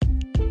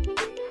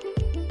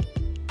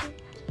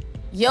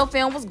Yo,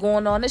 fam, what's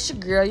going on? It's your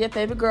girl, your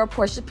favorite girl,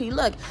 Portia P.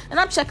 Look, and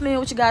I'm checking in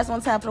with you guys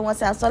one time for the one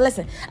time. So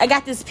listen, I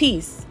got this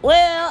piece.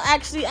 Well,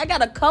 actually, I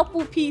got a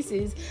couple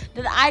pieces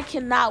that I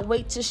cannot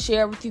wait to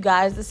share with you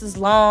guys. This is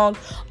long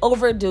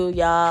overdue,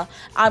 y'all.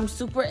 I'm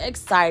super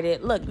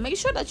excited. Look, make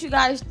sure that you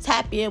guys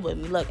tap in with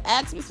me. Look,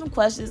 ask me some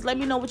questions. Let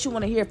me know what you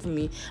want to hear from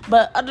me.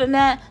 But other than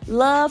that,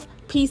 love,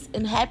 peace,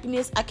 and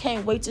happiness. I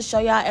can't wait to show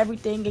y'all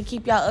everything and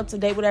keep y'all up to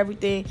date with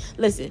everything.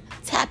 Listen,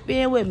 tap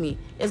in with me.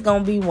 It's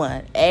gonna be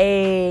one.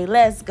 Hey,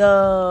 let's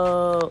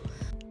go.